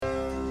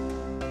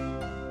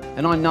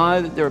And I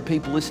know that there are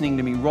people listening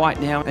to me right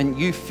now and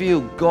you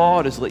feel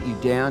God has let you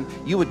down.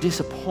 You were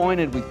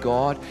disappointed with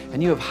God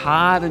and you have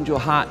hardened your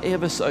heart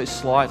ever so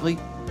slightly.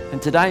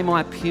 And today my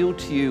appeal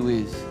to you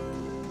is,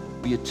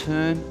 will you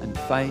turn and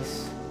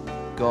face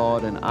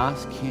God and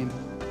ask Him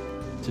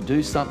to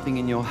do something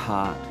in your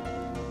heart?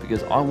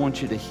 Because I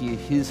want you to hear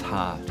His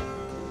heart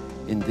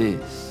in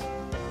this.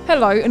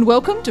 Hello and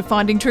welcome to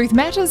Finding Truth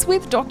Matters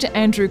with Dr.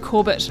 Andrew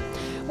Corbett.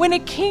 When a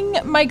king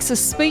makes a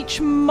speech,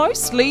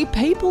 mostly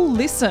people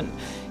listen.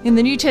 In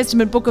the New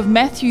Testament book of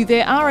Matthew,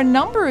 there are a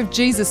number of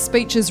Jesus'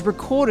 speeches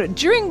recorded,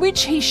 during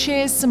which he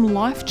shares some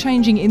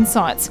life-changing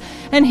insights,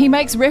 and he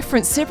makes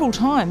reference several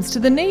times to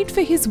the need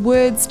for his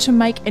words to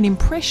make an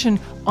impression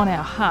on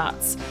our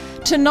hearts.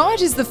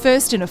 Tonight is the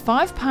first in a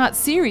 5-part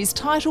series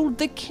titled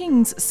The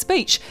King's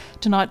Speech.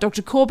 Tonight,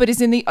 Dr. Corbett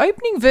is in the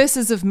opening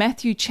verses of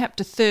Matthew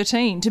chapter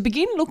 13 to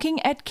begin looking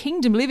at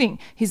kingdom living.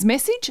 His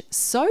message,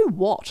 So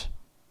What?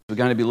 We're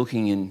going to be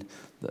looking in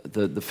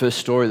the first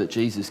story that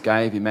Jesus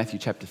gave in Matthew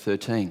chapter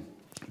 13.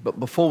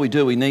 But before we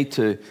do, we need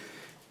to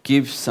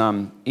give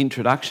some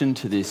introduction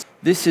to this.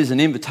 This is an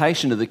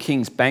invitation to the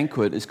King's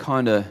banquet, is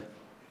kind of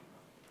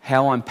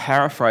how I'm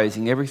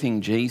paraphrasing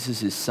everything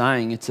Jesus is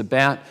saying. It's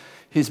about,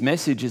 his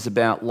message is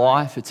about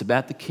life, it's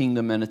about the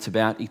kingdom, and it's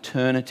about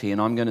eternity. And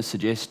I'm going to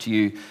suggest to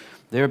you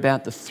they're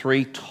about the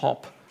 3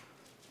 top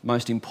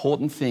most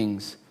important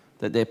things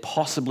that there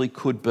possibly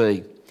could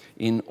be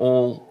in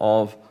all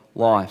of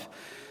life.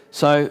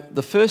 So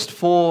the first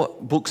 4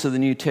 books of the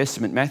New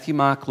Testament, Matthew,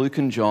 Mark, Luke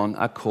and John,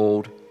 are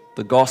called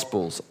the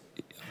Gospels.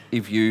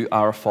 If you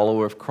are a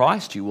follower of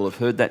Christ, you will have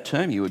heard that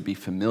term, you would be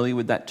familiar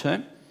with that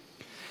term.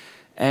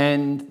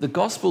 And the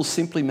Gospels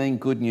simply mean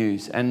good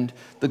news. And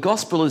the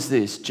Gospel is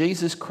this: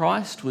 Jesus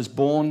Christ was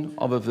born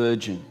of a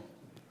virgin.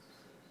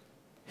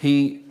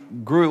 He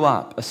grew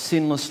up a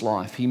sinless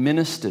life. He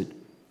ministered.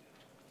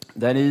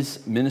 That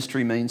is,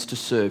 ministry means to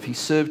serve. He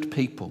served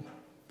people.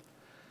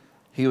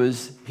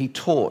 He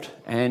taught,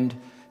 and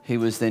he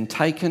was then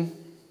taken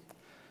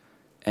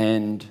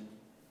and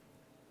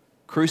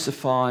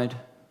crucified.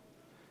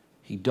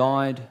 He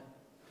died.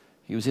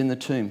 He was in the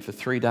tomb for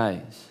 3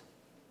 days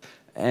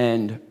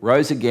and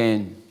rose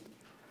again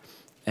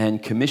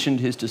and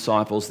commissioned his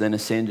disciples, then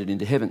ascended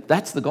into heaven.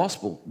 That's the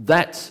gospel.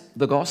 That's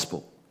the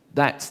gospel.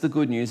 That's the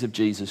good news of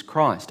Jesus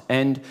Christ.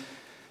 And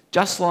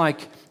just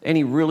like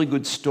any really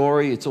good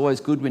story, it's always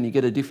good when you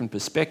get a different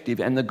perspective,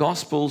 and the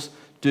Gospels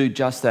do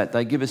just that.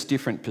 They give us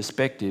different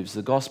perspectives.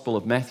 The Gospel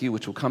of Matthew,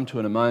 which we'll come to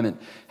in a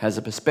moment, has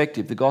a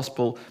perspective. The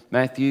Gospel,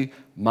 Matthew,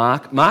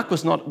 Mark. Mark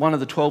was not one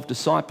of the 12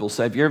 disciples.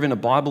 So if you're ever in a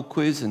Bible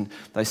quiz and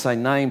they say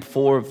name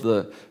 4 of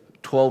the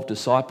 12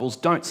 disciples,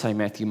 don't say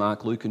Matthew,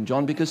 Mark, Luke and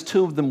John, because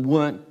 2 of them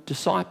weren't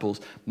disciples.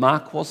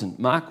 Mark wasn't.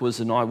 Mark was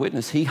an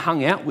eyewitness. He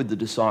hung out with the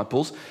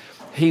disciples.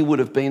 He would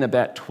have been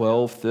about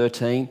 12,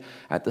 13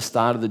 at the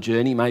start of the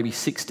journey, maybe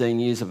 16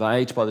 years of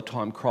age by the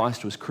time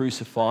Christ was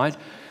crucified.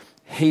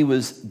 He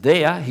was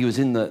there, he was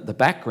in the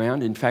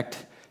background. In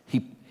fact,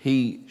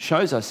 he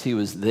shows us he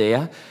was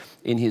there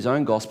in his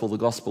own gospel, the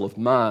Gospel of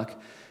Mark.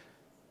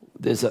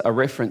 There's a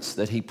reference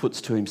that he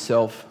puts to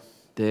himself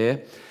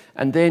there.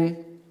 And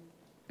then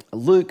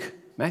Luke,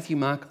 Matthew,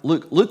 Mark,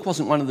 Luke. Luke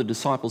wasn't one of the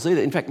disciples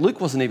either. In fact, Luke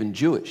wasn't even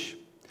Jewish.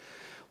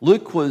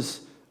 Luke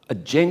was a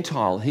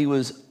Gentile.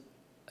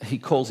 He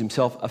calls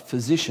himself a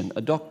physician,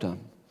 a doctor.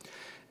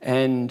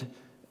 And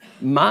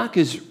Mark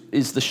is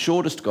the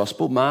shortest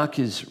gospel. Mark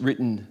is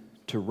written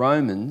to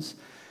Romans,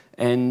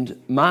 and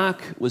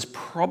Mark was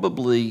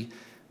probably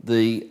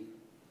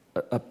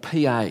a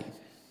PA,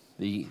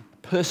 the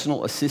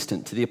personal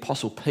assistant to the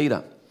Apostle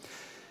Peter.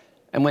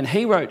 And when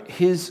he wrote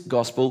his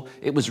gospel,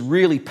 it was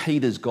really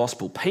Peter's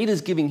gospel.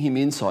 Peter's giving him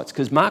insights,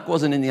 because Mark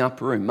wasn't in the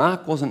upper room.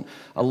 Mark wasn't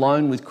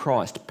alone with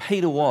Christ.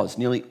 Peter was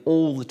nearly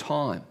all the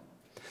time.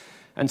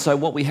 And so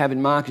what we have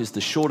in Mark is the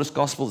shortest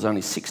gospel. There's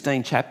only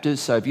 16 chapters.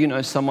 So if you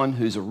know someone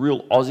who's a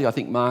real Aussie, I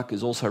think Mark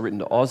is also written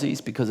to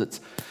Aussies, because it's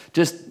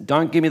just,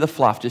 don't give me the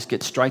fluff. Just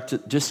get straight to,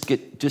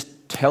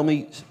 just tell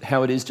me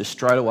how it is just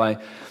straight away.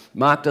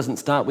 Mark doesn't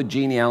start with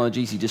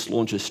genealogies. He just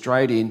launches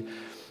straight in.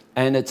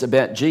 And it's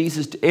about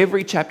Jesus.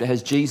 Every chapter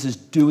has Jesus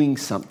doing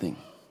something.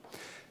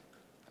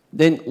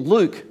 Then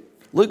Luke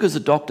is a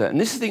doctor. And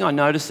this is the thing I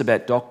noticed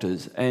about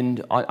doctors.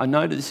 And I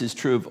know that this is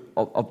true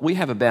of we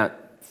have about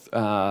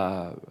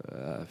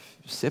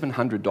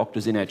 700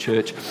 doctors in our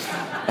church,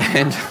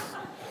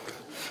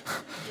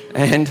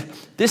 and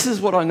this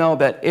is what I know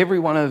about every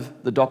one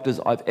of the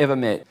doctors I've ever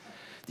met.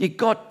 You've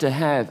got to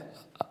have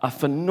a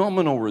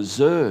phenomenal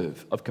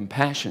reserve of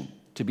compassion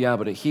to be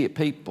able to hear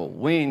people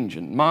whinge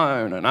and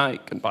moan and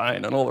ache and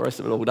pain and all the rest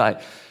of it all day.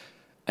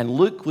 And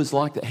Luke was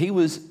like that. He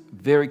was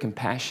very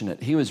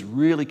compassionate. He was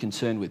really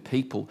concerned with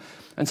people.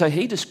 And so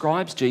he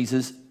describes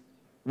Jesus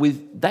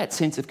with that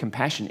sense of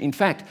compassion. In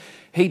fact,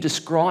 he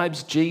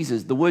describes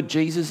Jesus, the word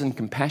Jesus and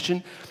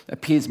compassion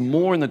appears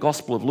more in the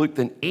Gospel of Luke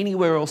than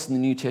anywhere else in the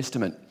New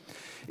Testament.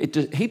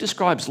 He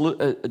describes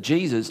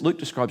Jesus, Luke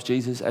describes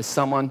Jesus as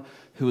someone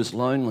who was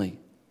lonely,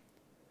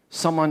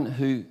 someone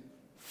who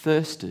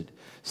thirsted,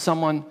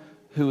 someone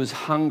who was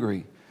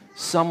hungry,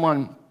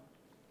 someone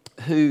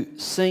who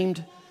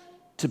seemed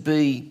to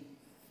be,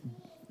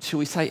 shall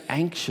we say,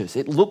 anxious.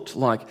 It looked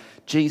like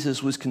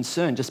Jesus was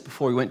concerned just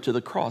before he went to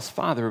the cross.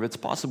 Father, if it's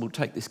possible,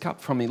 take this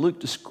cup from me. Luke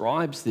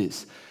describes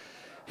this.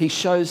 He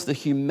shows the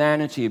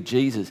humanity of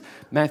Jesus.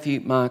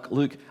 Matthew, Mark,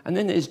 Luke, and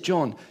then there's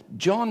John.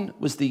 John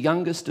was the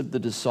youngest of the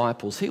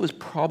disciples. He was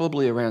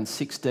probably around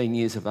 16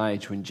 years of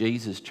age when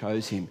Jesus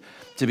chose him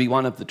to be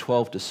one of the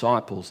 12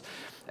 disciples.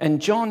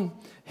 And John,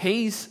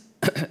 he's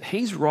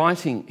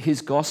writing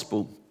his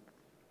gospel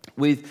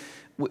with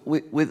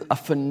a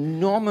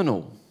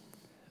phenomenal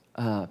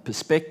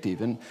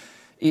perspective. And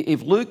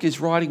if Luke is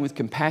writing with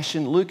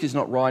compassion, Luke is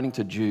not writing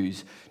to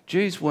Jews.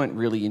 Jews weren't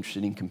really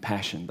interested in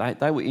compassion.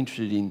 They were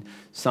interested in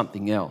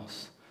something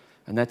else.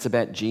 And that's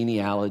about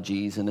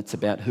genealogies, and it's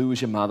about who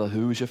was your mother,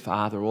 who was your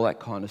father, all that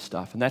kind of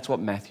stuff. And that's what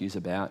Matthew's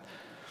about.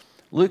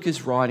 Luke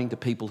is writing to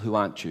people who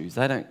aren't Jews.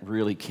 They don't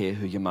really care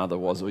who your mother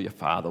was or your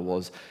father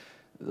was.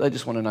 They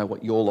just want to know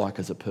what you're like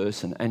as a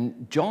person.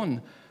 And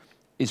John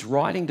is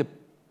writing to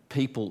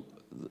people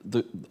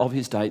of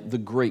his day, the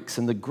Greeks.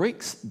 And the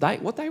Greeks,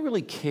 what they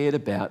really cared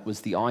about was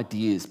the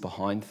ideas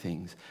behind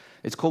things.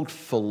 It's called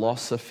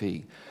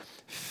philosophy.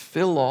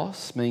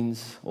 Philos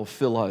means, or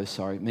philo,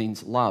 sorry,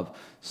 means love.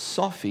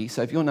 Sophie,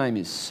 so if your name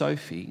is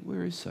Sophie,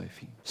 where is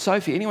Sophie?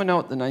 Sophie, anyone know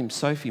what the name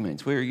Sophie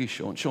means? Where are you,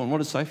 Sean? Sean, what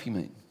does Sophie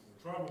mean?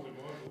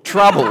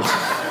 Trouble.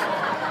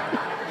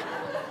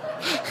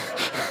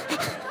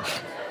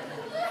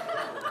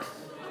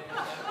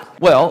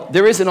 Well,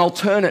 there is an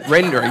alternate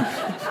rendering,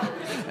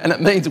 and it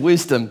means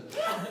wisdom.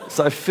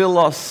 So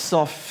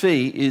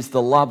philosophy is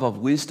the love of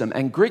wisdom.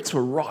 And Greeks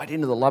were right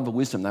into the love of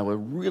wisdom. They were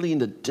really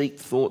into deep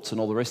thoughts and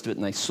all the rest of it.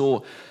 And they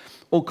saw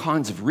all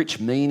kinds of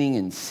rich meaning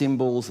and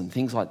symbols and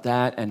things like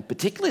that. And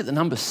particularly the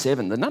number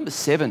 7. The number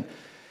 7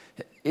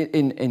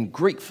 in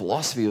Greek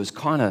philosophy was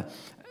kind of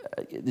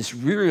this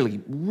really,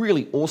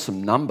 really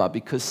awesome number,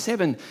 because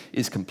 7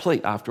 is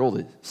complete. After all,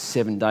 the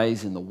 7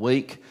 days in the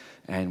week.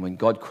 And when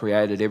God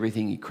created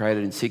everything, he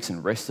created in 6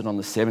 and rested on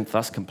the 7th,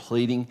 thus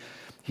completing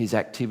his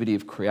activity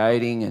of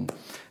creating.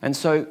 And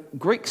so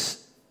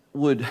Greeks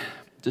would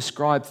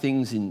describe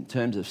things in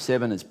terms of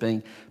 7 as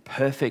being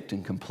perfect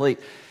and complete.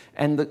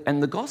 And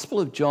the Gospel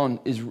of John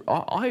is,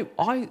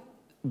 I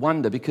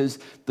wonder, because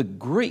the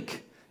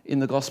Greek in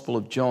the Gospel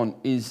of John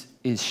is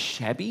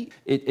shabby.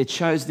 It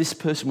shows this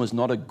person was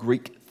not a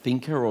Greek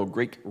thinker or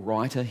Greek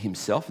writer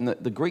himself, and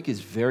the Greek is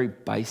very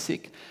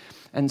basic.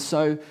 And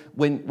so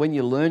when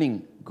you're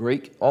learning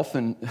Greek,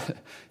 often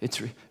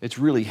it's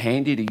really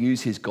handy to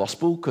use his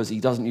gospel, because he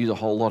doesn't use a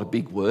whole lot of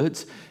big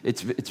words.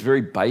 It's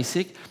very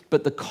basic,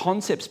 but the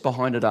concepts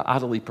behind it are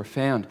utterly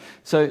profound.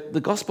 So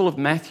the Gospel of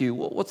Matthew,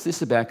 what's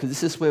this about? Because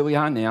this is where we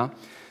are now.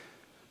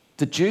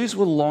 The Jews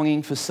were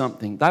longing for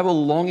something. They were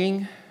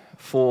longing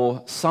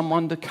for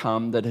someone to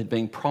come that had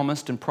been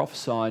promised and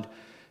prophesied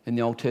in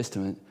the Old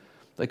Testament.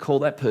 They call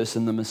that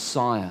person the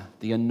Messiah,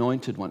 the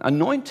anointed one.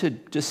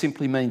 Anointed just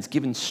simply means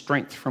given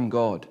strength from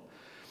God.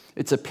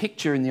 It's a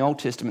picture in the Old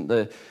Testament.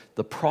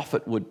 The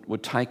prophet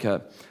would take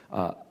a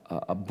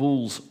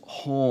bull's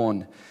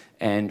horn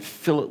and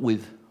fill it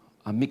with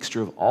a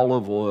mixture of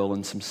olive oil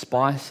and some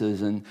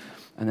spices, and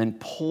then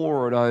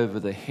pour it over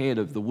the head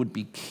of the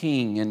would-be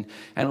king. And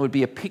it would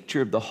be a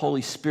picture of the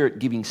Holy Spirit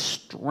giving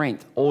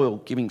strength, oil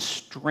giving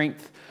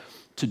strength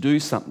to do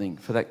something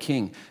for that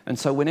king. And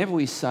so whenever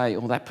we say,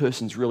 oh, that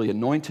person's really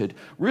anointed,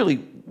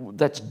 really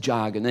that's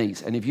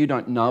jargonese. And if you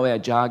don't know our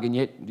jargon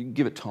yet,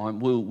 give it time,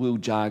 we'll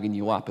jargon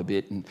you up a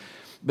bit.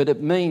 But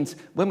it means,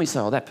 when we say,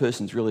 oh, that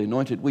person's really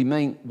anointed, we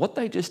mean what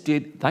they just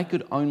did, they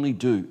could only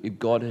do if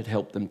God had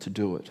helped them to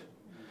do it.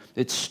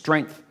 It's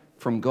strength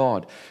from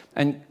God.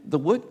 And the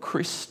word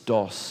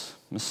Christos,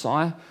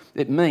 Messiah,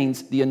 it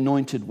means the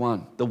anointed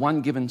one, the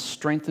one given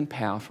strength and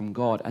power from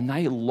God. And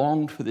they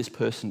longed for this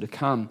person to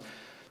come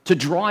to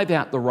drive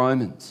out the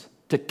Romans,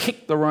 to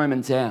kick the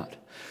Romans out,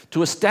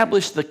 to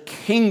establish the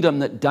kingdom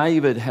that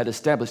David had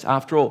established.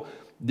 After all,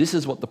 this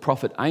is what the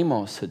prophet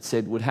Amos had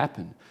said would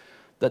happen,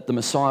 that the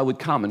Messiah would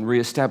come and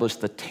reestablish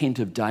the tent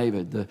of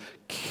David, the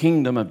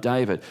kingdom of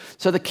David.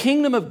 So the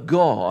kingdom of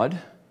God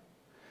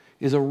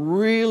is a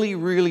really,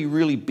 really,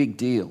 really big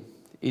deal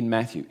in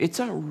Matthew. It's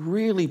a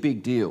really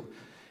big deal.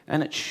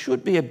 And it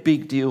should be a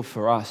big deal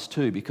for us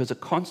too, because it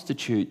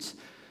constitutes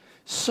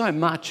so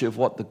much of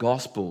what the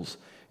Gospels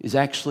is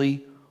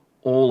actually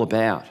all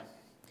about.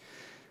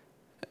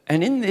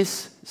 And in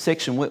this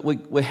section,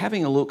 we're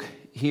having a look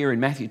here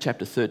in Matthew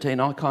chapter 13.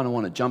 I kind of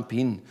want to jump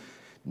in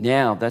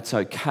now, that's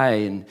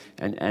okay,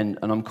 and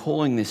I'm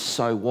calling this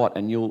So What,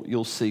 and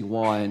you'll see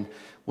why. And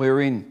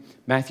we're in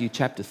Matthew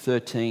chapter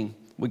 13.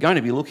 We're going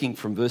to be looking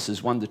from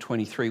verses 1 to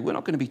 23. We're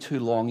not going to be too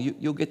long.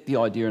 You'll get the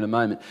idea in a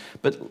moment.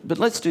 But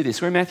let's do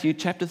this. We're in Matthew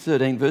chapter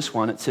 13, verse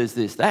 1. It says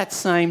this: that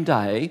same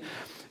day,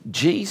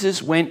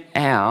 Jesus went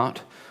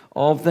out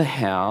of the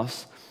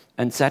house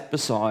and sat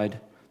beside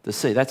the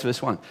sea. That's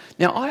verse 1.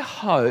 Now, I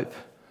hope,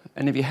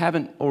 and if you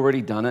haven't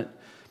already done it,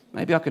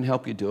 maybe I can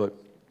help you do it.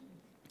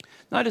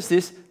 Notice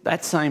this: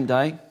 that same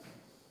day.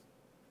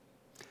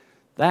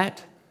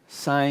 That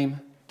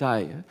same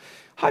day.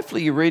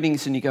 hopefully you're reading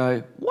this and you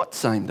go, what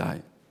same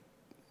day?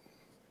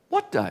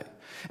 What day?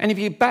 And if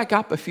you back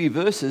up a few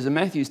verses, and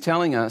Matthew's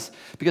telling us,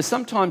 because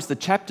sometimes the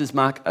chapters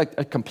mark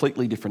a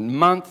completely different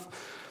month,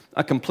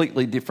 a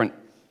completely different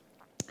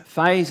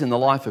phase in the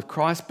life of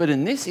Christ. But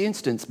in this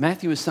instance,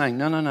 Matthew is saying,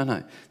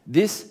 no.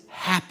 This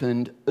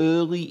happened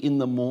early in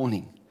the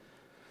morning.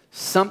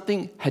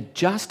 Something had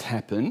just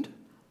happened,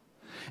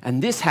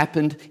 and this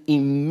happened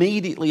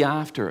immediately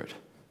after it.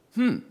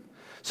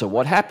 So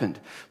what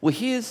happened? Well,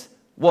 here's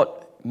what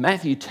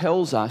Matthew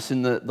tells us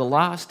in the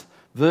last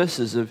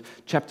verses of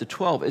chapter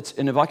 12.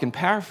 And if I can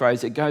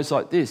paraphrase, it goes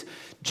like this.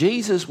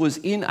 Jesus was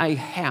in a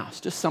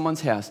house, just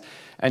someone's house,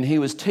 and he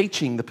was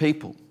teaching the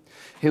people.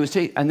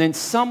 And then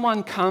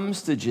someone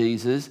comes to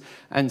Jesus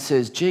and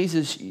says,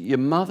 Jesus, your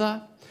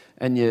mother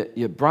and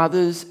your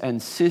brothers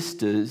and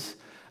sisters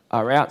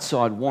are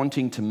outside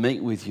wanting to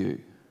meet with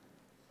you.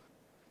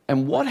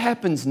 And what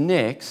happens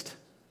next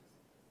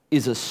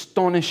is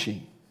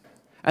astonishing.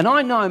 And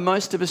I know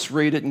most of us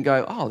read it and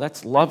go, oh,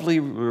 that's lovely,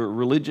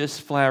 religious,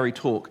 flowery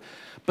talk.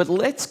 But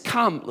let's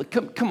come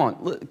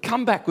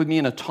back with me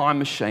in a time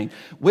machine.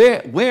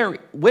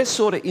 We're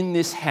sort of in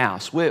this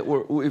house.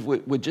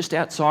 We're just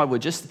outside.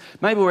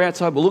 Maybe we're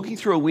outside. We're looking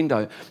through a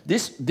window.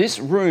 This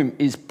room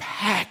is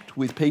packed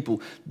with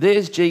people.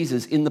 There's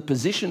Jesus in the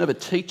position of a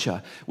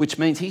teacher, which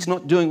means he's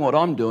not doing what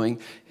I'm doing.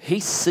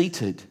 He's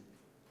seated.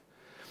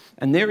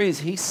 And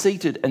he's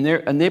seated, and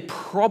they're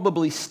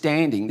probably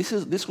standing.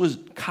 This was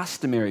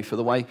customary for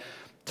the way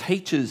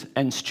teachers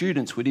and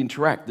students would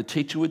interact. The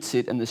teacher would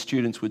sit and the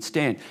students would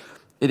stand.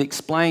 It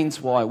explains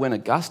why when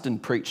Augustine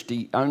preached,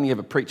 he only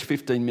ever preached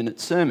 15-minute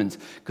sermons,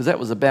 because that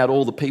was about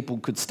all the people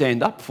could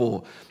stand up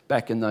for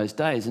back in those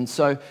days. And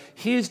so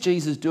here's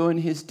Jesus doing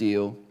his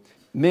deal.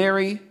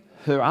 Mary,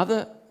 her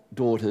other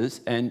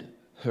daughters and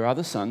her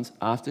other sons,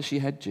 after she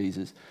had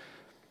Jesus,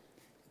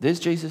 there's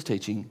Jesus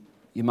teaching,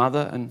 your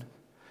mother,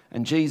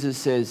 and Jesus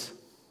says,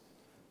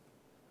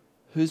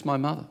 who's my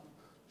mother?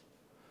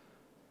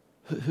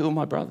 Who are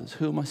my brothers?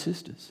 Who are my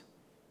sisters?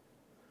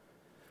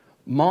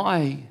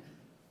 My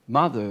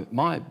mother,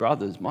 my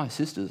brothers, my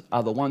sisters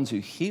are the ones who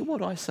hear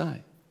what I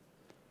say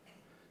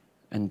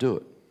and do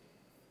it.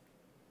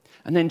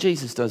 And then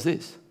Jesus does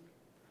this.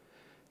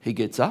 He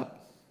gets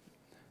up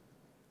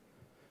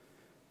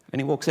and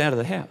he walks out of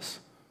the house.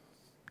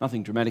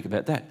 Nothing dramatic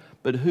about that.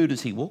 But who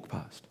does he walk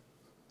past?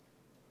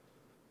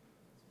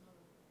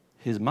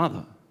 His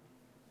mother,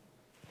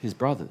 his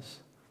brothers,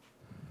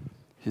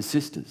 his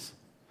sisters.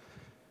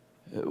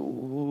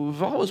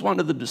 If I was one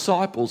of the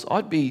disciples,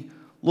 I'd be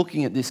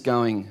looking at this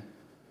going,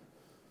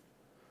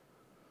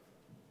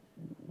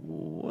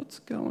 what's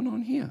going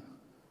on here?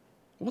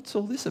 What's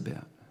all this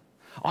about?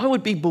 I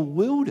would be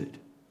bewildered.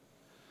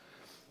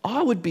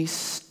 I would be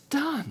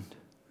stunned.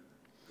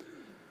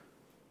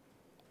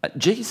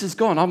 Jesus is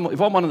gone. If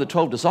I'm one of the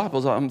 12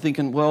 disciples, I'm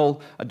thinking, well,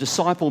 a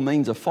disciple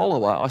means a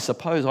follower. I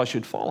suppose I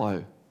should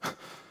follow.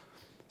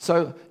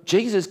 So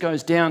Jesus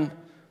goes down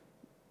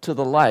to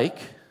the lake,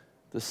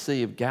 the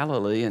Sea of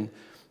Galilee, and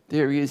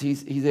there he is,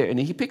 he's there. And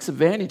he picks a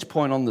vantage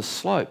point on the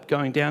slope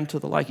going down to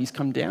the lake. He's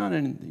come down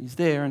and he's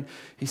there, and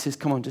he says,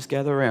 come on, just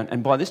gather around.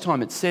 And by this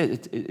time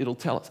it'll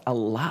tell us a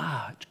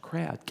large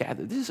crowd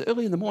gathered. This is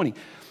early in the morning.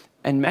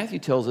 And Matthew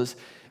tells us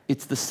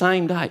it's the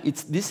same day.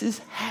 This is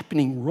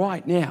happening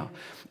right now.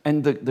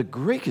 And the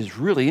Greek is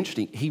really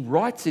interesting. He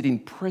writes it in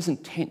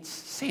present tense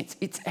sense.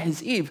 It's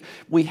as if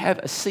we have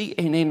a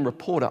CNN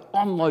reporter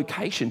on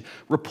location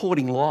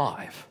reporting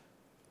live.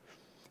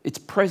 It's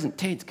present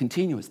tense,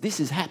 continuous. This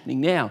is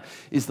happening now,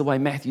 is the way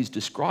Matthew's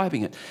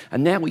describing it.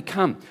 And now we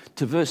come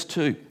to verse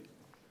 2,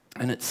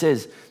 and it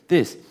says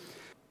this,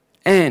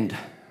 and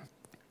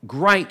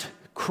great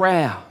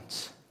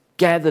crowds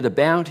gathered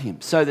about him,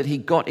 so that he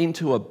got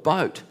into a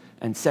boat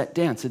and sat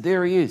down. So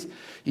there he is.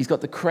 He's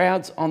got the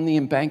crowds on the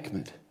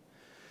embankment.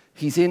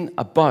 He's in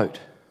a boat.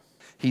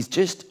 He's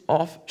just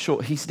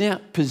offshore. He's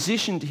now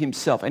positioned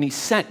himself, and he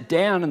sat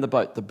down in the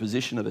boat, the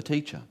position of a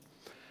teacher.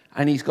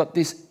 And he's got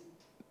this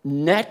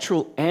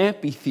natural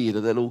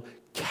amphitheatre that'll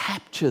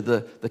capture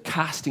the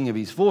casting of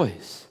his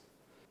voice.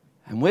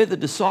 And we're the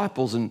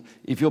disciples, and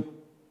if you're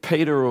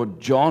Peter or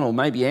John or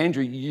maybe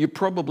Andrew, you're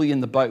probably in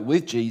the boat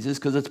with Jesus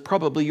because it's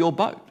probably your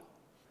boat.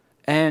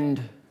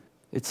 And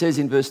it says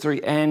in verse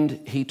 3,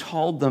 and he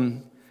told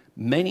them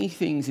many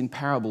things in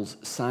parables,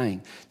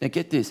 saying, now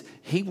get this,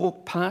 he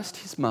walked past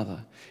his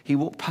mother, he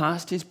walked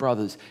past his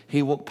brothers,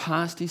 he walked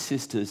past his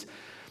sisters.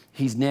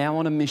 He's now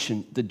on a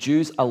mission. The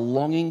Jews are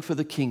longing for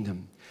the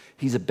kingdom.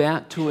 He's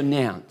about to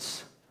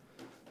announce,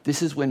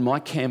 this is when my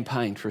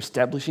campaign for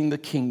establishing the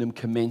kingdom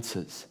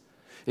commences.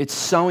 It's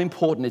so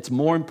important. It's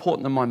more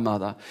important than my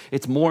mother.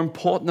 It's more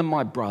important than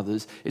my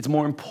brothers. It's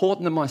more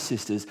important than my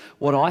sisters.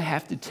 What I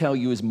have to tell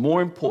you is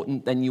more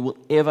important than you will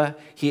ever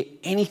hear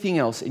anything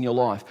else in your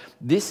life.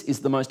 This is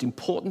the most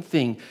important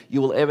thing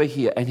you will ever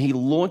hear. And he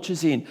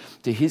launches in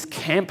to his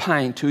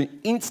campaign to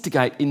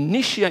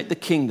initiate the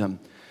kingdom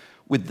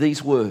with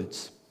these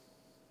words.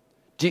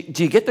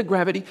 Do you get the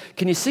gravity?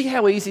 Can you see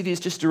how easy it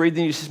is just to read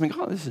the New Testament?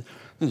 Oh, this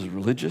is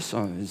religious.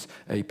 Oh, it's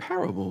a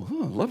parable.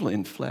 Oh, lovely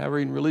and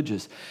flowery and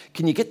religious.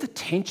 Can you get the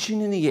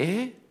tension in the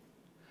air?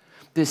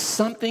 There's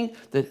something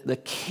that the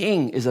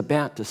king is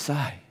about to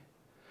say.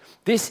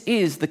 This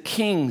is the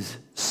king's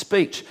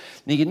speech.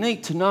 Now you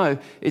need to know,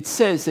 it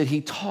says that he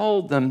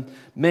told them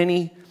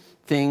many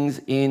things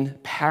in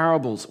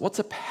parables. What's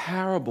a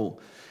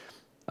parable?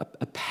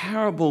 A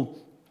parable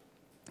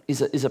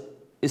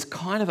is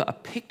kind of a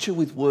picture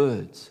with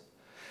words.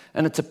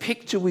 And it's a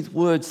picture with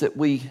words that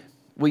we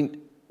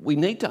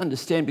need to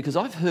understand, because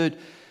I've heard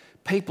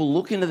people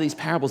look into these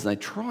parables and they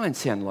try and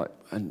sound like,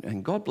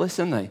 and God bless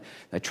them,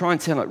 they try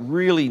and sound like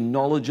really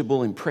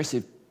knowledgeable,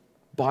 impressive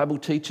Bible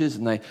teachers,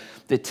 and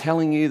they're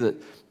telling you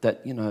that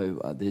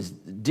there's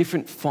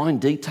different fine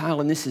detail,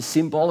 and this is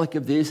symbolic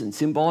of this and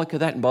symbolic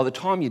of that, and by the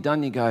time you're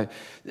done, you go,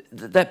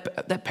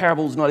 that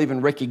parable is not even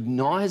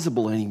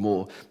recognizable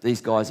anymore. These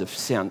guys have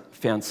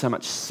found so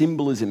much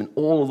symbolism in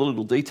all of the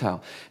little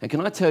detail. And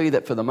can I tell you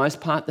that for the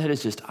most part, that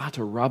is just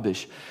utter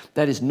rubbish.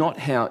 That is not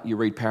how you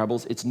read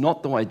parables. It's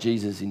not the way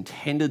Jesus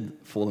intended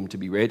for them to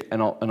be read,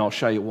 and I'll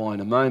show you why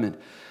in a moment.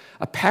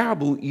 A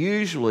parable,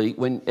 usually,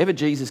 whenever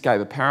Jesus gave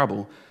a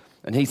parable,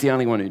 and he's the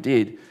only one who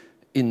did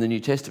in the New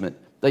Testament,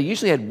 they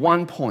usually had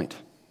one point.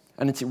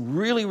 And it's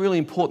really, really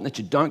important that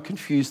you don't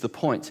confuse the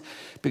points,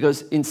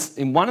 because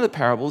in one of the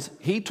parables,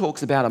 he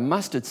talks about a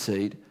mustard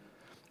seed,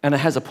 and it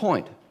has a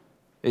point.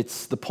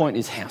 The point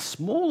is how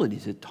small it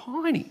is. It's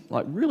tiny,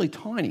 like really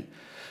tiny.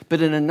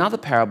 But in another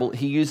parable,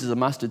 he uses a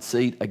mustard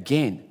seed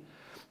again.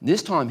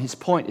 This time, his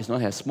point is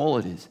not how small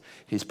it is.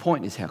 His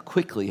point is how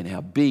quickly and how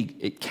big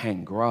it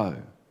can grow.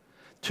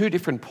 Two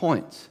different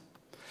points.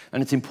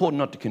 And it's important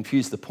not to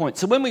confuse the point.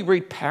 So when we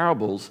read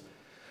parables,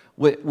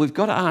 we've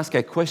got to ask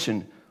our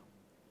question,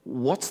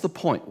 what's the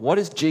point? What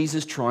is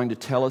Jesus trying to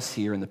tell us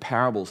here in the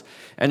parables?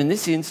 And in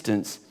this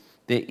instance,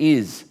 there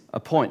is a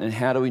point. And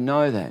how do we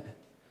know that?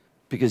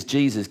 Because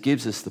Jesus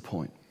gives us the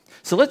point.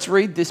 So let's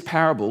read this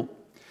parable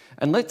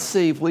and let's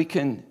see if we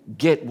can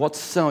get what's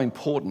so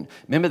important.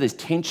 Remember, there's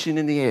tension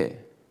in the air.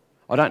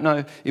 I don't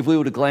know if we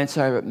were to glance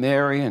over at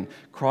Mary and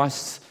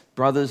Christ's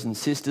brothers and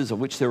sisters, of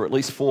which there are at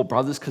least 4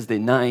 brothers because they're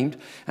named,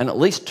 and at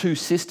least 2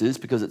 sisters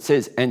because it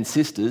says and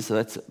sisters, so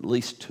that's at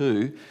least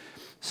 2.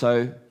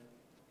 So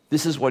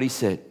this is what he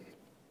said.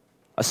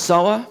 A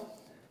sower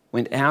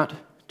went out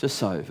to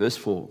sow, verse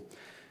 4.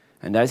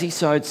 And as he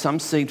sowed, some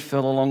seed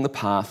fell along the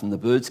path, and the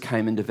birds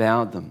came and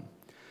devoured them.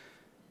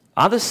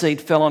 Other seed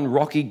fell on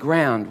rocky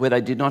ground where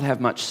they did not have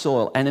much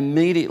soil, and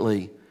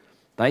immediately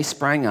they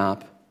sprang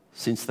up,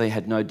 since they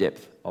had no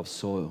depth of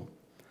soil.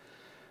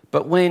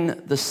 But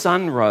when the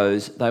sun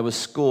rose, they were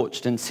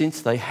scorched, and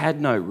since they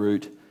had no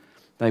root,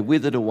 they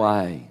withered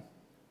away.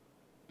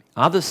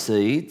 Other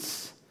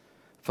seeds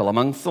fell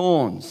among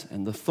thorns,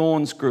 and the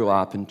thorns grew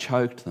up and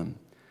choked them.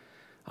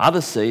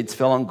 Other seeds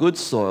fell on good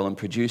soil and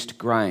produced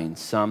grain,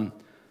 some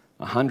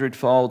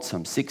 100-fold,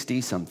 some 60,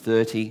 some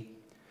 30.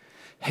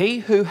 He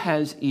who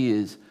has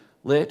ears,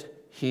 let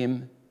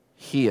him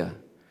hear.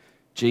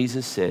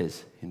 Jesus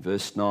says in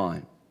verse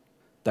 9.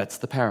 That's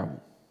the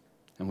parable.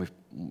 And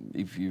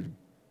if you've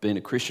been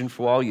a Christian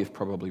for a while, you've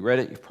probably read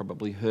it, you've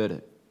probably heard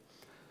it.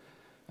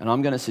 And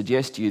I'm going to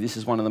suggest to you this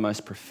is one of the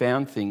most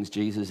profound things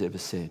Jesus ever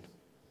said.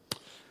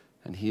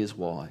 And here's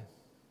why.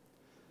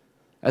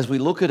 As we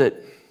look at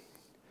it,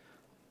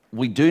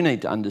 we do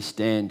need to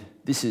understand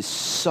this is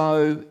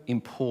so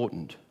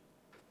important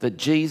that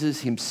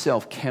Jesus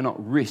himself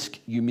cannot risk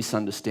you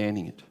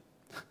misunderstanding it.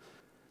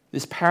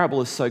 This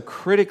parable is so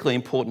critically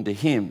important to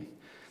him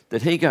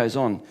that he goes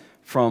on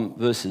from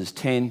verses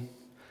 10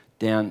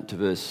 down to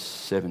verse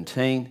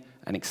 17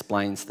 and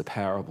explains the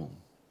parable.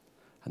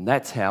 And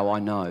that's how I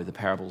know the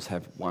parables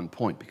have one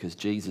point, because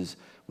Jesus,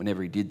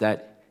 whenever he did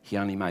that, he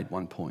only made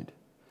one point.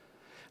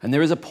 And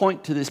there is a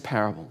point to this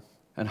parable,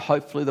 and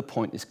hopefully the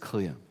point is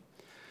clear.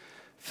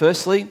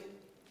 Firstly,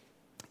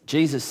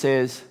 Jesus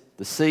says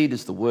the seed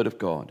is the word of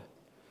God.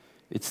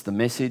 It's the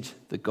message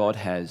that God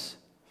has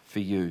for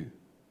you.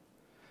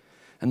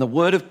 And the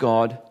word of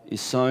God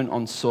is sown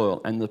on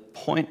soil, and the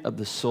point of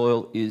the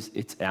soil is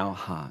it's our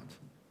heart.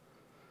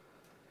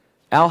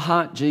 Our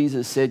heart,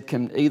 Jesus said,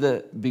 can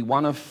either be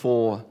one of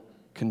 4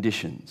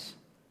 conditions.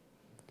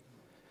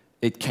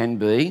 It can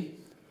be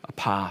a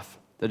path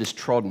that is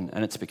trodden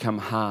and it's become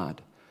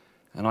hard.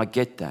 And I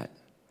get that.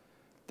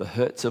 The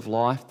hurts of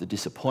life, the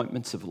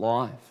disappointments of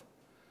life,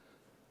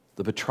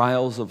 the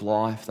betrayals of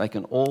life, they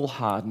can all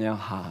harden our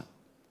heart.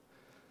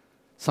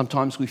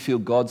 Sometimes we feel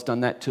God's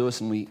done that to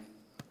us and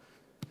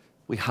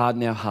we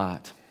harden our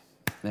heart.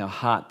 And our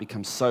heart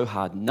becomes so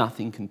hard,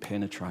 nothing can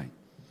penetrate.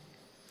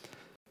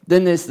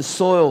 Then there's the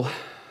soil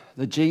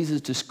that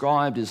Jesus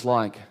described as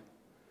like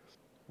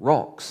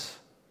rocks.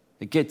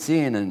 It gets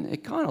in and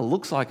it kind of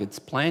looks like it's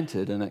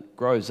planted and it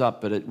grows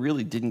up, but it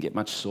really didn't get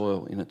much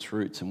soil in its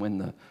roots. And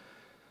when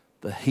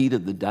the heat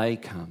of the day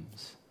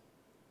comes,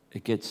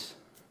 it gets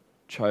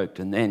choked.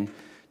 And then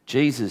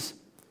Jesus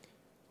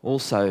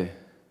also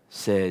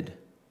said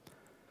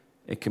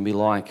it can be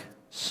like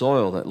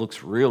soil that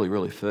looks really,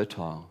 really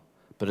fertile,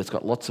 but it's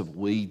got lots of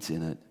weeds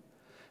in it.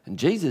 And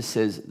Jesus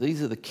says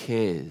these are the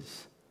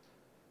cares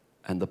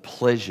and the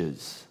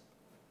pleasures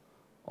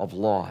of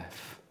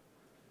life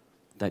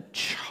that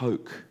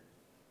choke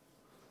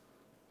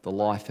the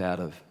life out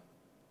of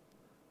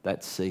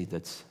that seed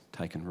that's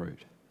taken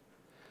root.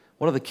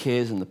 What are the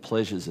cares and the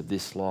pleasures of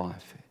this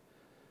life?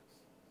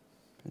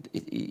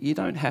 You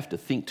don't have to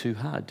think too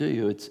hard, do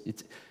you?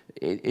 It's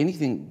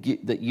anything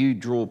that you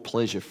draw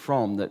pleasure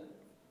from that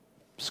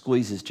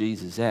squeezes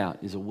Jesus out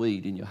is a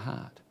weed in your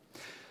heart.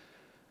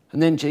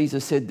 And then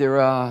Jesus said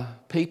there are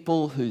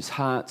people whose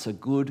hearts are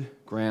good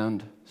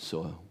ground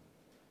soil.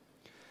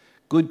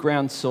 Good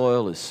ground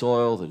soil is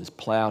soil that is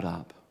ploughed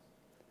up.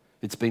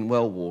 It's been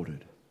well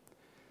watered.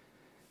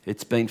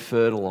 It's been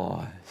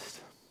fertilised.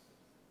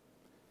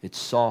 It's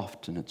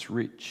soft and it's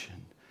rich.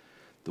 And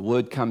the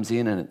word comes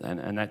in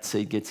and that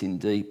seed gets in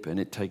deep and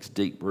it takes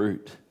deep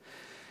root.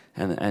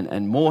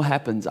 And more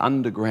happens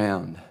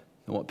underground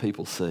than what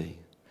people see.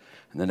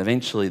 And then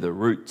eventually the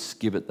roots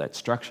give it that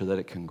structure that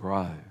it can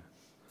grow.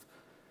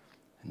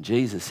 And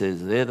Jesus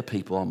says, they're the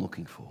people I'm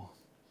looking for.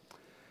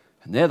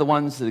 And they're the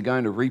ones that are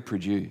going to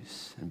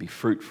reproduce and be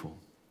fruitful.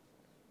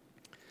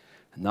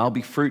 And they'll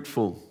be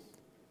fruitful,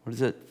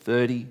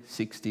 30,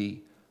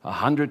 60,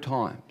 100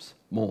 times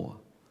more.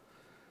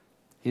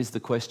 Here's the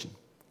question.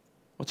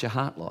 What's your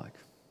heart like?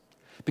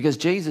 Because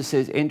Jesus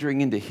says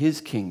entering into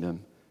his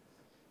kingdom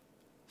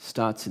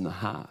starts in the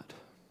heart.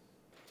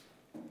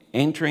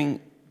 Entering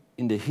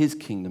into his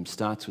kingdom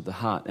starts with the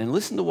heart. And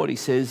listen to what he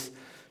says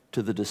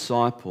to the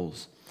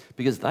disciples.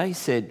 Because they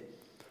said,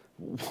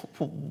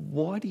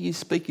 why do you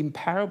speak in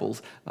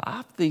parables?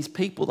 After these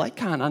people, they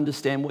can't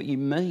understand what you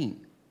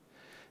mean.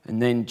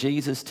 And then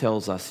Jesus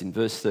tells us in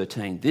verse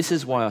 13, this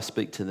is why I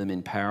speak to them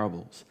in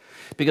parables.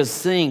 Because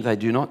seeing they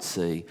do not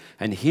see,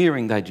 and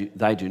hearing they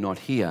do not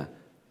hear,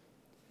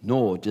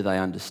 nor do they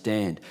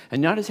understand.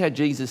 And notice how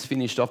Jesus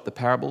finished off the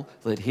parable,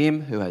 let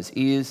him who has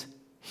ears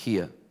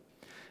hear.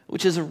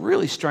 Which is a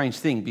really strange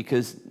thing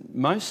because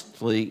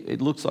mostly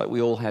it looks like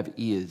we all have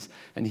ears.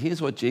 And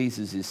here's what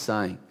Jesus is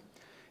saying.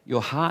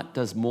 Your heart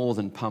does more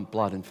than pump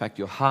blood. In fact,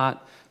 your heart,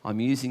 I'm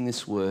using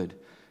this word,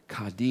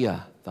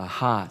 cardia, the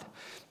heart,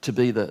 to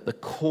be the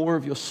core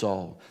of your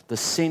soul, the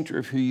center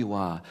of who you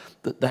are,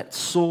 that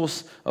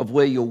source of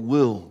where your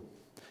will,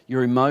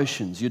 your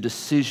emotions, your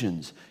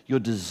decisions, your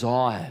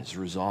desires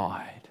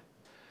reside.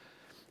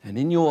 And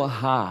in your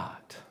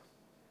heart,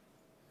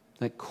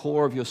 that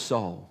core of your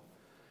soul,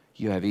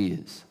 you have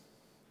ears.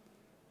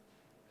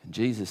 And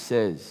Jesus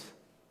says,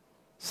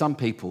 some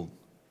people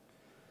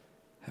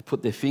have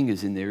put their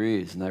fingers in their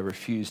ears and they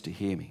refuse to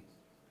hear me.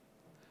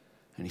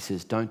 And he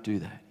says, don't do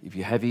that. If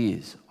you have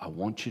ears, I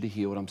want you to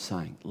hear what I'm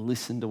saying.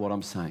 Listen to what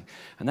I'm saying.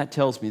 And that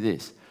tells me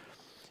this.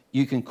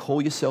 You can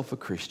call yourself a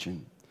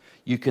Christian.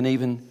 You can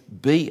even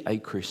be a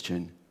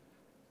Christian.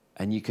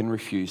 And you can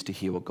refuse to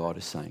hear what God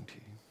is saying to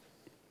you.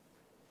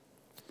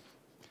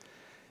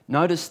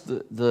 Notice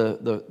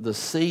the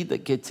seed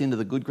that gets into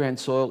the good ground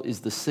soil is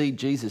the seed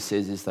Jesus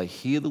says is they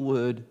hear the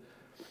word,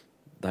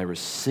 they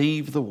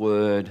receive the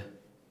word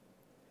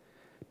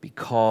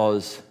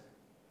because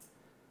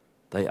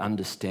they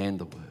understand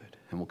the word.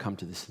 And we'll come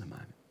to this in a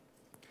moment.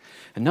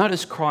 And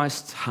notice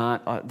Christ's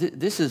heart.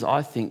 This is,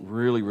 I think,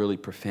 really, really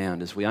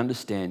profound as we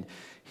understand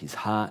his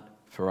heart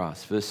for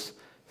us. Verse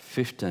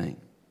 15.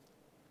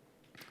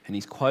 And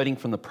he's quoting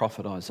from the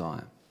prophet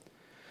Isaiah.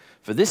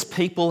 For this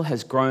people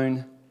has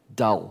grown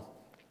dull.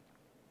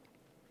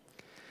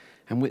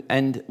 And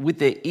with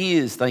their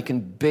ears they can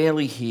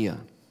barely hear.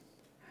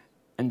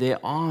 And their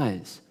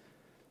eyes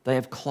they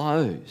have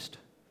closed,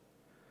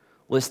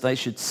 lest they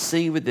should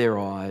see with their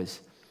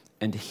eyes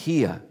and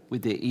hear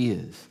with their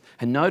ears.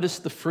 And notice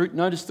the fruit,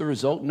 notice the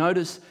result,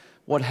 notice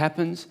what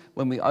happens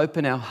when we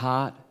open our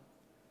heart.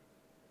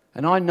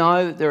 And I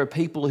know that there are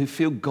people who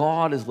feel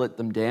God has let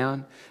them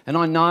down. And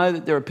I know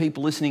that there are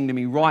people listening to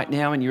me right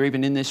now, and you're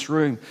even in this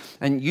room,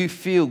 and you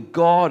feel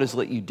God has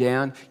let you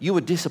down. You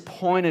were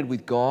disappointed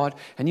with God,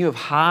 and you have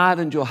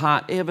hardened your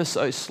heart ever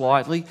so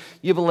slightly.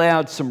 You've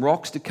allowed some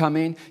rocks to come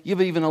in.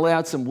 You've even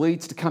allowed some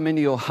weeds to come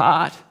into your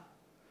heart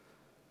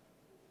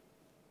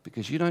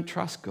because you don't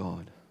trust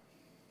God.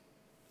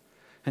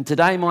 And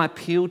today my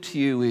appeal to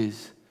you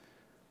is,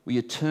 will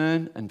you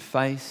turn and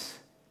face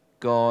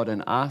God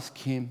and ask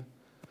him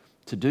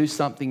to do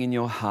something in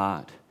your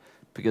heart,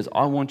 because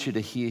I want you to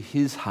hear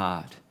his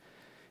heart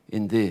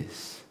in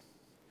this.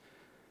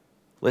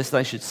 Lest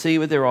they should see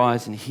with their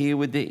eyes and hear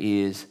with their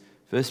ears.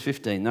 Verse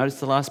 15, notice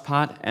the last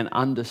part, and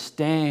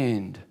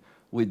understand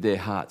with their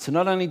heart. So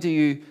not only do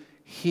you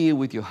hear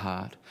with your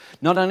heart,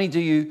 not only do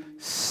you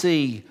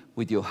see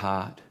with your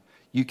heart,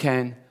 you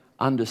can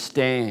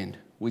understand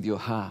with your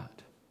heart.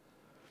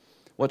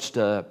 Watched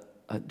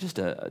just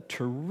a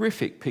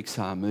terrific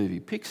Pixar movie.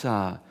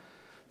 Pixar,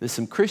 there's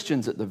some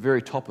Christians at the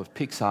very top of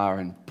Pixar,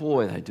 and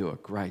boy, they do a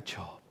great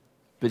job.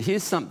 But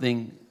here's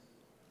something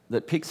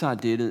that Pixar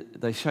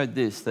did. They showed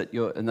this,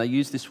 and they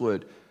used this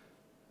word.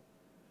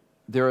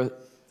 There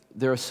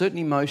are certain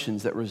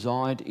emotions that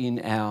reside in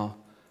our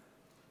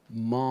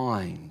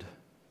mind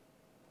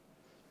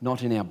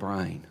not in our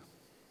brain.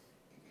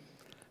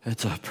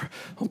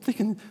 I'm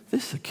thinking,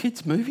 this is a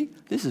kid's movie?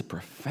 This is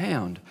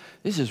profound.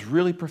 This is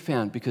really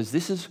profound, because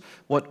this is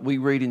what we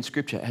read in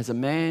Scripture. As a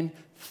man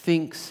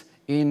thinks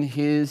in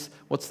his,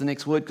 what's the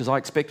next word? Because I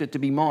expect it to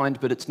be mind,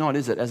 but it's not,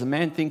 is it? As a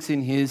man thinks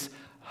in his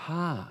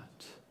heart.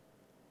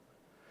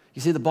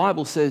 You see, the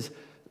Bible says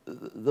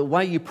the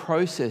way you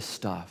process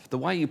stuff, the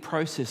way you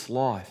process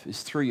life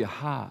is through your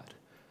heart.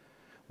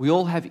 We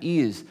all have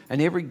ears,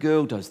 and every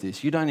girl does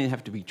this. You don't even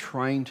have to be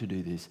trained to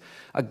do this.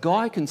 A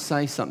guy can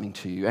say something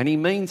to you, and he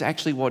means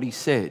actually what he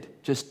said,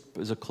 just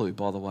as a clue,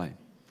 by the way.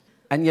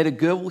 And yet a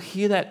girl will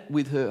hear that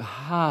with her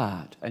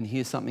heart and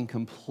hear something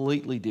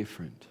completely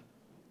different.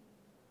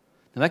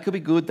 Now, that could be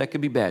good, that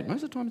could be bad.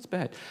 Most of the time it's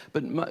bad.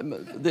 But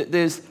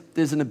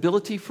there's an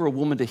ability for a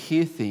woman to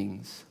hear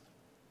things,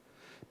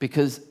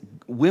 because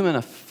women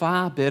are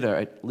far better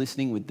at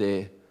listening with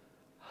their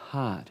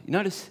heart. You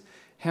notice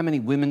how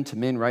many women to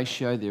men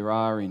ratio there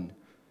are in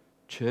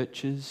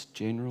churches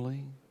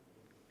generally?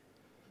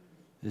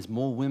 There's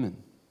more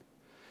women.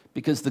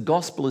 Because the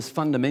gospel is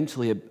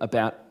fundamentally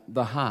about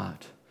the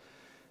heart.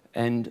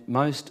 And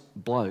most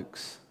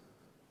blokes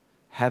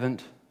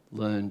haven't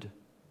learned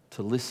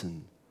to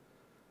listen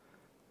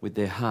with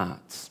their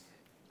hearts.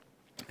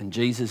 And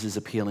Jesus is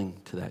appealing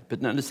to that.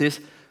 But notice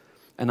this,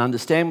 and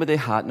understand with their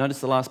heart. Notice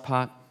the last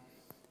part.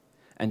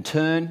 And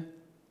turn,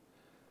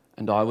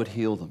 and I would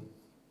heal them.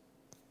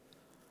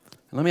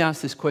 And let me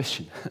ask this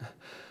question.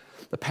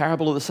 The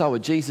parable of the sower,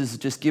 Jesus has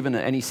just given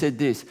it, and he said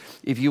this: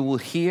 if you will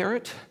hear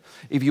it,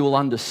 if you will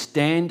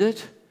understand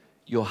it,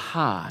 your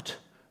heart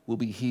will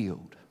be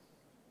healed.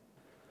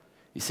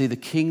 You see, the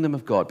kingdom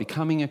of God,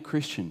 becoming a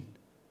Christian,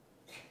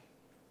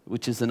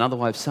 which is another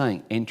way of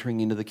saying entering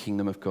into the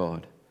kingdom of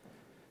God,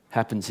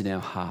 happens in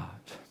our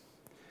heart.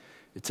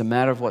 It's a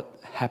matter of what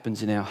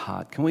happens in our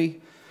heart. Can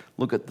we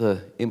look at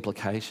the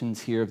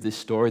implications here of this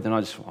story? Then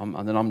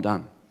I'm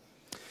done.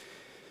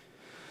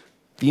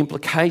 The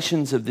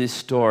implications of this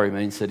story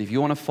means that if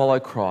you want to follow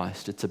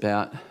Christ, it's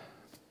about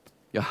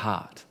your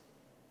heart.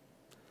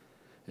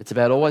 It's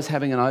about always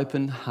having an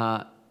open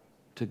heart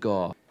to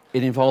God.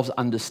 It involves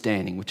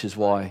understanding, which is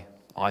why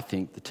I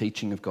think the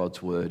teaching of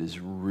God's word is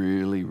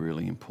really,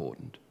 really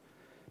important,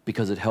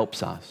 because it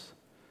helps us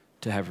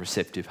to have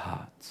receptive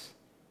hearts.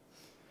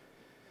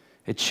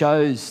 It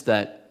shows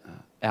that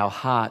our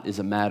heart is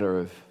a matter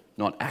of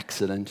not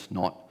accident,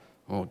 not,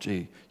 oh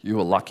gee, you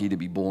were lucky to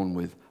be born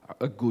with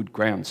a good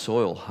ground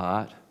soil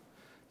heart.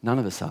 None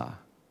of us are.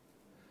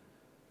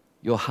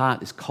 Your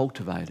heart is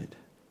cultivated.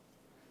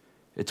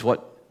 It's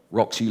what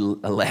rocks you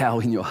allow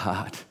in your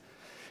heart.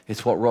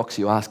 It's what rocks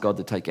you ask God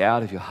to take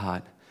out of your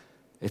heart.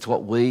 It's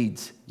what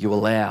weeds you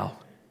allow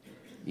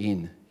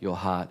in your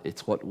heart.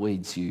 It's what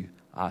weeds you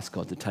ask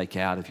God to take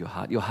out of your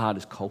heart. Your heart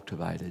is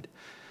cultivated.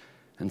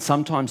 And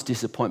sometimes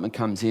disappointment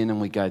comes in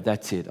and we go,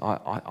 that's it.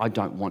 I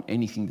don't want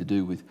anything to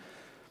do with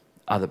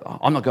other.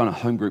 I'm not going to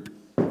home group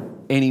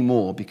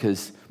anymore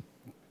because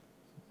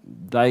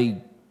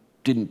they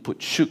didn't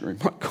put sugar in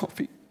my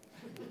coffee.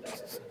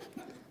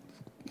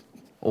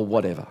 Or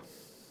whatever.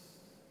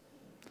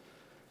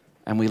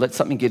 And we let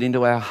something get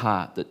into our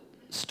heart that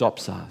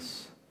stops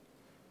us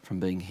from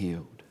being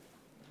healed.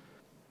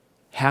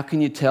 How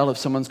can you tell if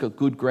someone's got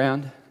good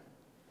ground?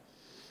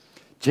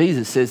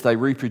 Jesus says they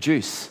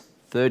reproduce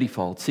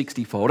 30-fold,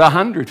 60-fold,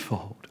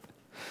 100-fold.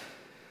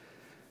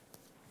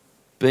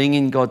 Being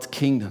in God's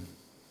kingdom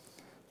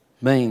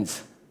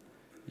means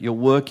you're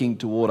working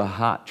toward a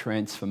heart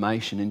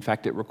transformation. In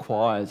fact, it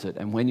requires it.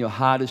 And when your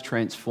heart is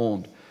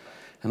transformed,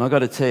 and I've got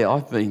to tell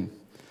you,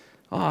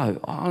 I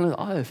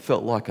have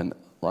felt like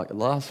the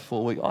last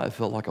 4 weeks, I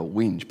felt like a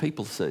whinge.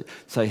 People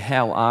say,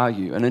 how are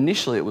you? And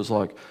initially it was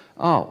like,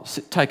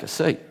 take a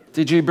seat.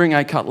 Did you bring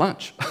a cut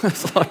lunch?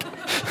 It's like,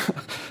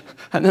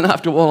 and then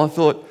after a while I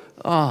thought,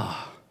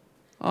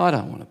 I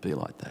don't want to be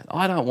like that.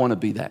 I don't want to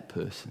be that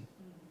person.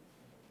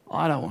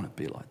 I don't want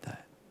to be like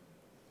that.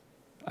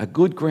 A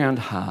good ground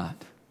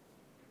heart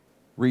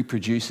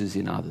reproduces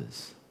in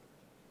others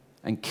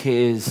and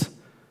cares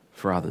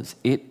for others.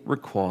 It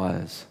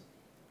requires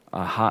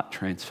a heart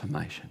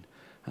transformation.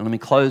 And let me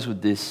close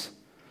with this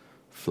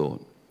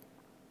thought.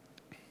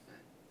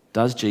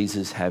 Does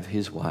Jesus have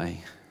his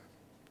way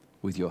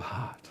with your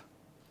heart?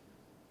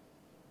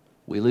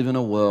 We live in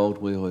a world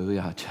where we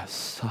are just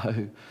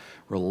so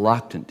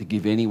reluctant to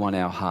give anyone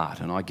our heart,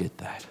 and I get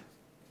that.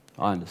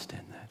 I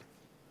understand that.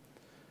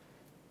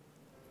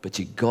 But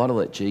you've got to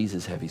let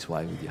Jesus have his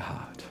way with your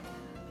heart.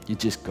 You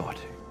just got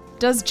to.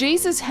 Does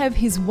Jesus have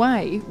his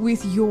way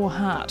with your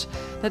heart?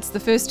 That's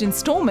the first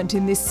instalment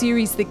in this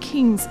series, The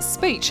King's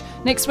Speech.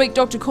 Next week,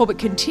 Dr. Corbett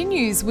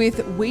continues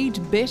with We'd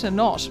Better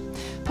Not.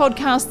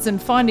 Podcasts and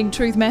Finding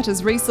Truth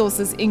Matters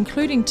resources,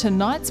 including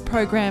tonight's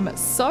program,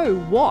 So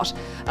What?,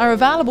 are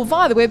available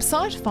via the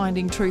website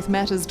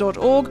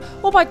findingtruthmatters.org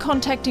or by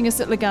contacting us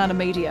at Legana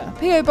Media,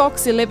 PO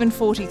Box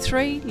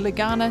 1143,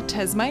 Legana,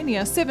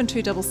 Tasmania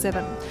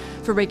 7277.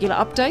 For regular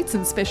updates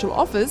and special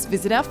offers,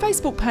 visit our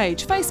Facebook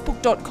page,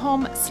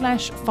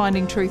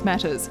 facebook.com/Finding Truth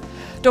Matters.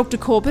 Dr.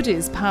 Corbett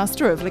is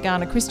pastor of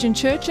Legana Christian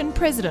Church and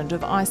president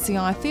of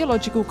ICI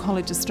Theological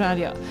College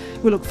Australia.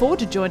 We look forward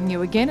to joining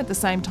you again at the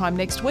same time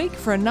next week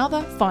for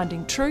another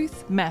Finding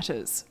Truth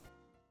Matters.